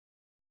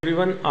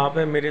Everyone, आप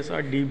हैं मेरे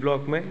साथ डी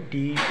ब्लॉक में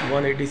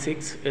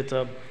D186. It's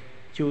a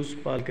huge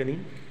balcony.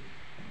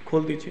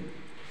 खोल दीजिए.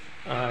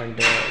 And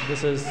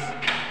this is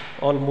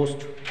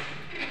almost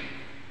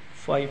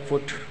 5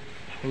 foot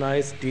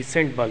nice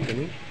decent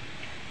balcony,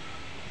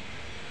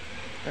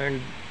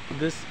 and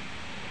this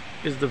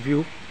is the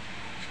view.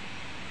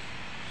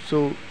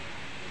 So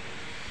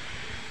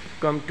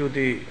come to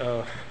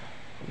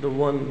the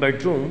one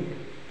bedroom.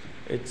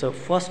 It's a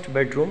first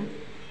bedroom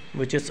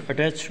which is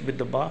attached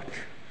with the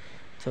bath.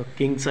 So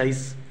king size,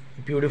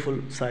 beautiful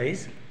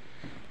size.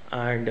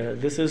 And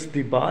this is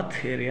the bath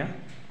area.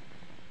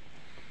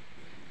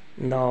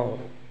 Now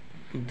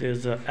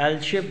there's a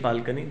L-shaped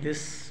balcony.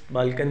 This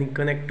balcony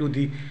connect to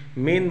the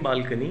main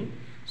balcony.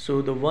 So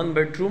the one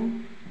bedroom.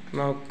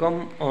 Now come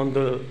on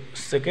the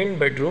second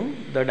bedroom,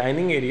 the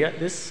dining area.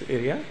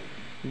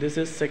 This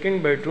is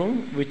second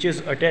bedroom which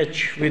is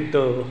attached with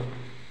the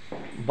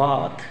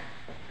bath.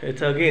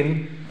 It's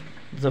again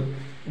the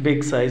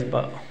big size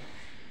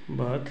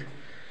bath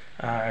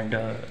and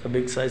a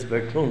big size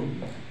bedroom.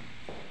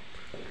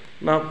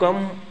 Now come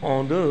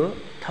on the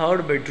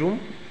third bedroom.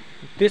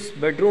 This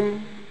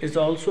bedroom is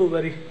also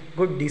very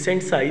good,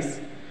 decent size.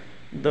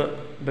 The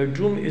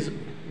bedroom is,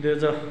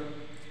 there's a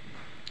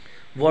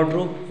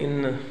wardrobe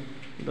in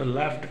the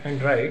left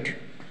and right,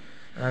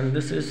 and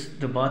this is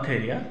the bath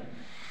area.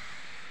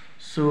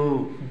 So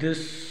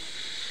this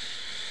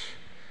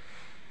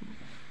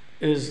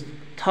is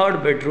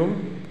third bedroom,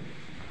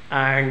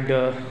 and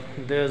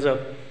there's a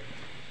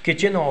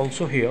kitchen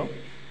also here.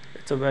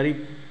 It's a very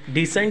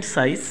decent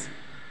size,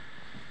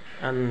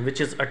 and which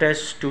is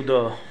attached to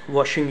the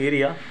washing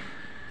area.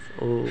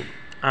 So,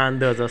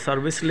 and there's a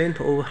service lane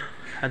over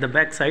at the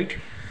back side.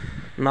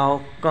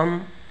 Now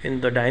come in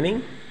the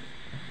dining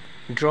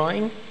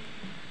drawing.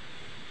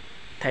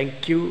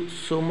 Thank you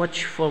so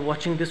much for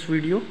watching this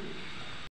video.